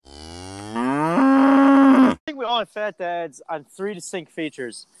we all had fat dads on 3 distinct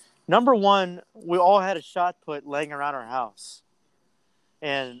features. Number one, we all had a shot put laying around our house.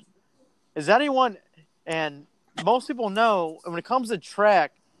 And and most people know when it comes to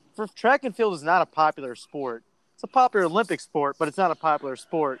track and field is not a popular sport. It's a popular Olympic sport, but it's not a popular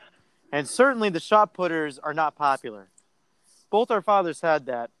sport. And certainly the shot putters are not popular. Both our fathers had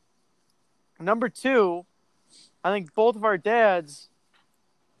that. Number two, I think all of our dads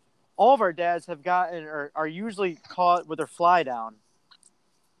have gotten or are usually caught with their fly down.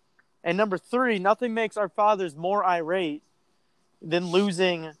 And number three, nothing makes our fathers more irate than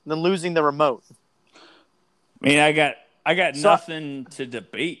losing the remote. I mean, I got nothing to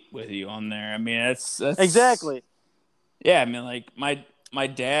debate with you on there. I mean, that's exactly. Yeah, I mean, like my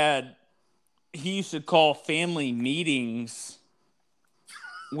dad, he used to call family meetings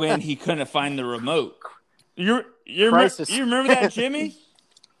when he couldn't find the remote. You remember that, Jimmy?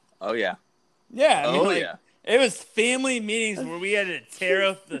 Oh yeah. Yeah, I mean, it was family meetings where we had to tear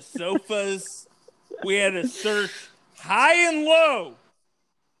up the sofas. We had to search high and low.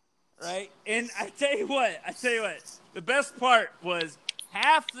 Right? And I tell you what, the best part was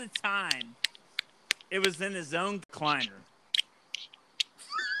half the time it was in his own recliner.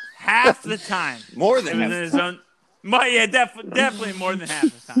 Half the time. More than half the time. His own. Yeah, definitely more than half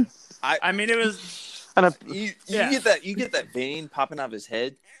the time. I mean, it was. You get that vein popping out of his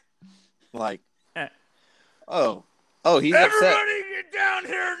head, like, oh, he's everybody upset. Get down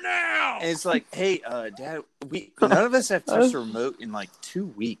here now! And it's like, hey, Dad, none of us have touched the remote in like 2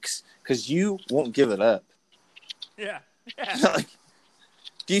 weeks because you won't give it up. Yeah. Like,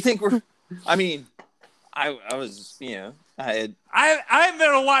 do you think we're? I mean, I was, I haven't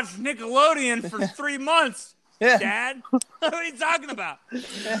been to watch Nickelodeon for 3 months. Yeah. Dad, what are you talking about?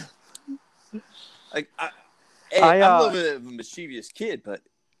 Yeah. Like, I'm a little bit of a mischievous kid, but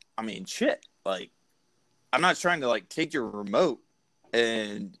I mean, shit. Like, I'm not trying to like take your remote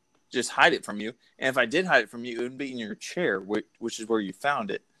and just hide it from you. And if I did hide it from you, it would be in your chair, which is where you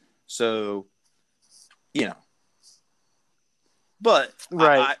found it. So, But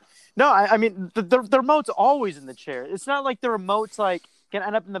right. I mean, the remote's always in the chair. It's not like the remote's like can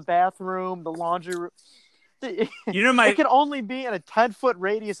end up in the bathroom, the laundry room. It can only be in a 10-foot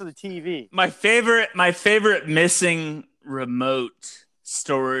radius of the TV. My favorite missing remote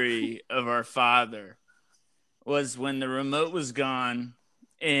story of our father was when the remote was gone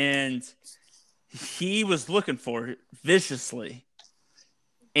and he was looking for it viciously.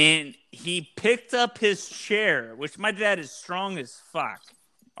 And he picked up his chair, which my dad is strong as fuck.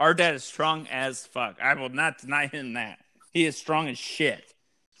 Our dad is strong as fuck. I will not deny him that. He is strong as shit.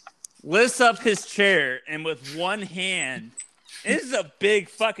 Lifts up his chair, and with one hand, this is a big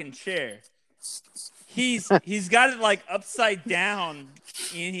fucking chair. He's got it like upside down,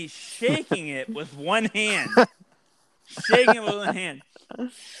 and he's shaking it with one hand.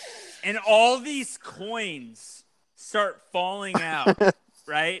 And all these coins start falling out,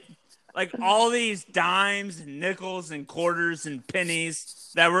 right? Like all these dimes and nickels and quarters and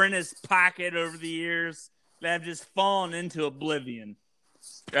pennies that were in his pocket over the years that have just fallen into oblivion.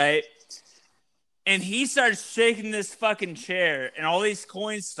 Right? And he starts shaking this fucking chair, and all these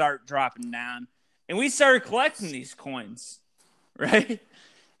coins start dropping down. And we started collecting these coins, right?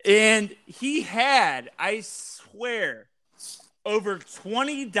 And he had, I swear, over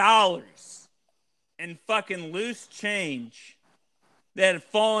 $20 in fucking loose change that had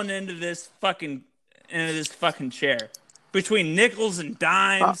fallen into this fucking chair between nickels and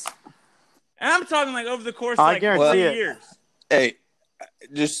dimes. And I'm talking like over the course of like 3 years. Hey,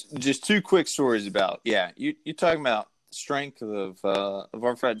 just 2 quick stories about you're talking about strength of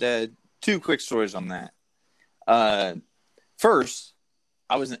our fat dad. 2 quick stories on that. First,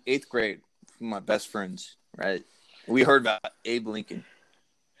 I was in 8th grade with my best friends. Right, we heard about Abe Lincoln.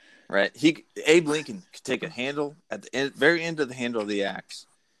 Right, Abe Lincoln could take a handle at the very end of the handle of the axe,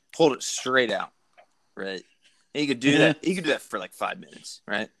 hold it straight out. Right, and he could do that. He could do that for like 5 minutes.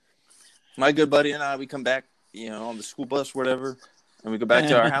 Right, my good buddy and I, we come back, on the school bus, whatever. And we go back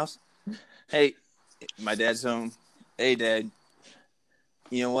to our house. Hey, my dad's home. Hey, Dad.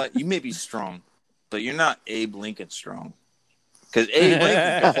 You know what? You may be strong, but you're not Abe Lincoln strong. Because Abe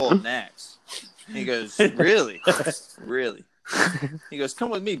Lincoln can hold an axe. And he goes, really? Really? He goes,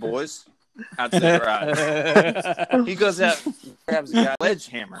 come with me, boys. Out to the garage. He goes out, grabs a guy's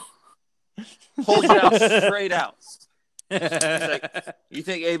sledgehammer, holds it out straight out. He's like, you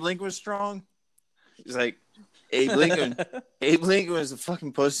think Abe Lincoln was strong? He's like, Abe Lincoln was a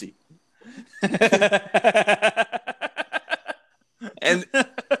fucking pussy. And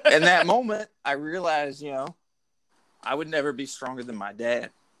in that moment, I realized, I would never be stronger than my dad.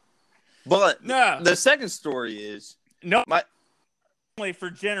 But No. the second story is No. my. Family for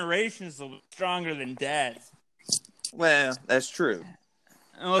generations will be stronger than dads. Well, that's true.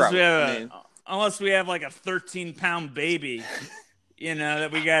 Unless we have like a 13-pound baby,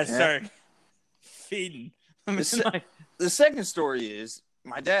 that we gotta start feeding. I mean, The second story is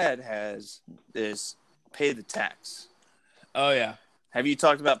my dad has this pay the tax. Oh yeah. Have you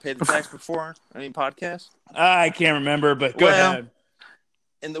talked about pay the tax before on any podcast? I can't remember, but go ahead.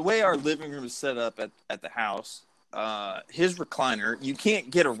 And the way our living room is set up at the house, his recliner, you can't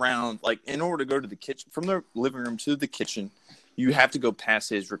get around. Like, in order to go to the kitchen, from the living room to the kitchen, you have to go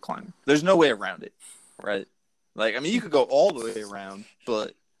past his recliner. There's no way around it, right? Like, I mean, you could go all the way around,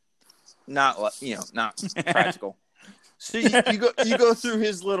 but not practical. So you go through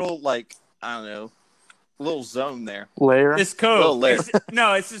his little, like, I don't know, little zone there. Layer. This cove. Layer.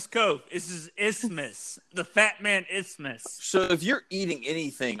 It's this cove. It's his isthmus. The fat man isthmus. So if you're eating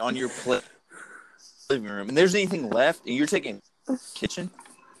anything on your plate, living room, and there's anything left, and you're taking kitchen,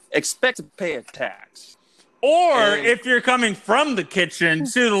 expect to pay a tax. Or if you're coming from the kitchen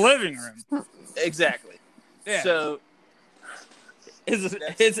to the living room. Exactly. Yeah. So it's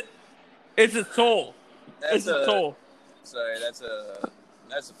a toll. It's a toll. Sorry, that's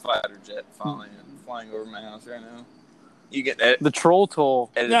a fighter jet flying over my house right now. You get that? The troll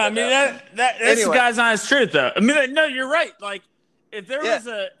toll. No, I mean that's the guy's honest truth, though. I mean, no, you're right. Like, if there was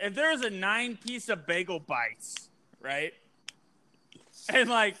a 9-piece of bagel bites, right? And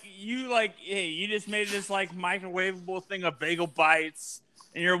you just made this like microwavable thing of bagel bites,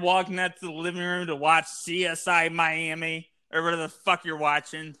 and you're walking out to the living room to watch CSI Miami or whatever the fuck you're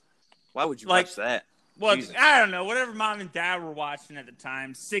watching. Why would you watch that? Well, Jesus. I don't know, whatever mom and dad were watching at the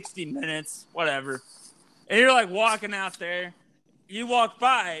time, 60 Minutes, whatever. And you're like walking out there, you walk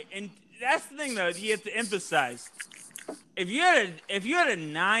by, and that's the thing though, you have to emphasize. If you had a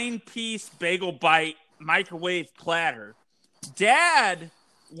 9-piece bagel bite microwave platter, Dad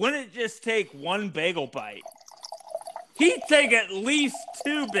wouldn't just take one bagel bite. He'd take at least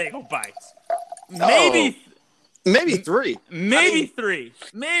 2 bagel bites. Maybe 3. Maybe 3.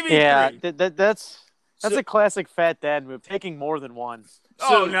 Maybe 3. Yeah, that's a classic fat dad move, taking more than one.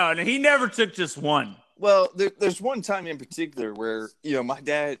 No, he never took just one. Well, there's one time in particular where, my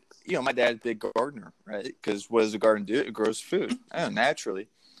dad's a big gardener, right? Because what does a garden do? It grows food, naturally.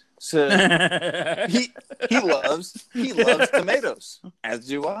 So he loves tomatoes, as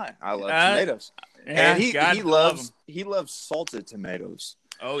do I. I love tomatoes, yeah, and he loves salted tomatoes.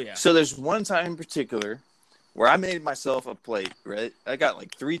 Oh yeah. So there's one time in particular where I made myself a plate. Right, I got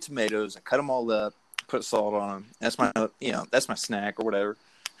like 3 tomatoes. I cut them all up, put salt on them. That's my snack or whatever.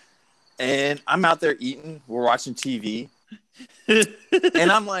 And I'm out there eating. We're watching TV,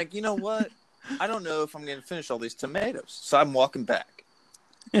 and I'm like, you know what? I don't know if I'm going to finish all these tomatoes. So I'm walking back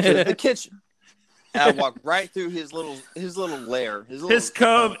to the kitchen, and I walk right through his little lair, his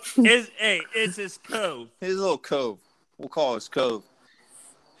cove. It's his cove. His little cove. We'll call it his cove.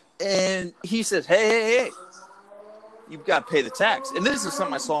 And he says, "Hey, you've got to pay the tax." And this is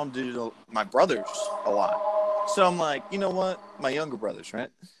something I saw him do to my brothers a lot. So I'm like, you know what? My younger brothers,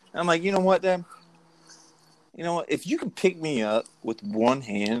 right? And I'm like, you know what, Dad? You know what? If you can pick me up with one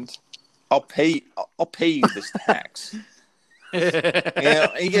hand, I'll pay you this tax. He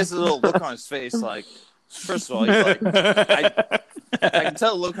gets a little look on his face, like, first of all, he's like, I can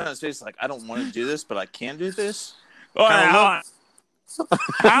tell the look on his face, like, I don't want to do this, but I can do this. Well,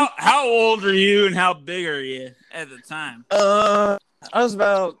 how old are you and how big are you at the time? I was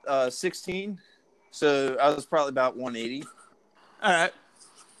about 16, so I was probably about 180. All right.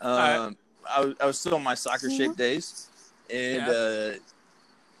 I was still in my soccer shape days, and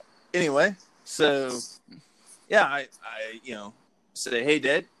anyway, so yeah, I say, hey,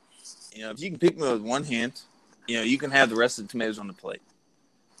 Dad, if you can pick me with one hand, you can have the rest of the tomatoes on the plate.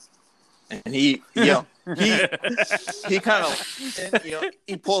 And he kind of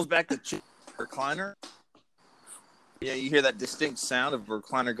he pulls back the recliner. Yeah, you hear that distinct sound of a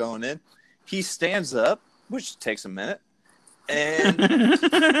recliner going in. He stands up, which takes a minute,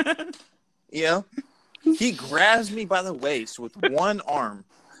 and he grabs me by the waist with one arm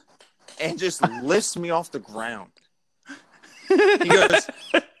and just lifts me off the ground. He goes,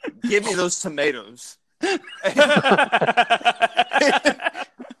 "Give me those tomatoes." And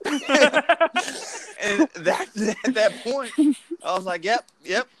at that point, I was like, "Yep,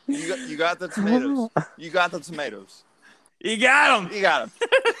 you got the tomatoes. You got the tomatoes. You got them. You got them."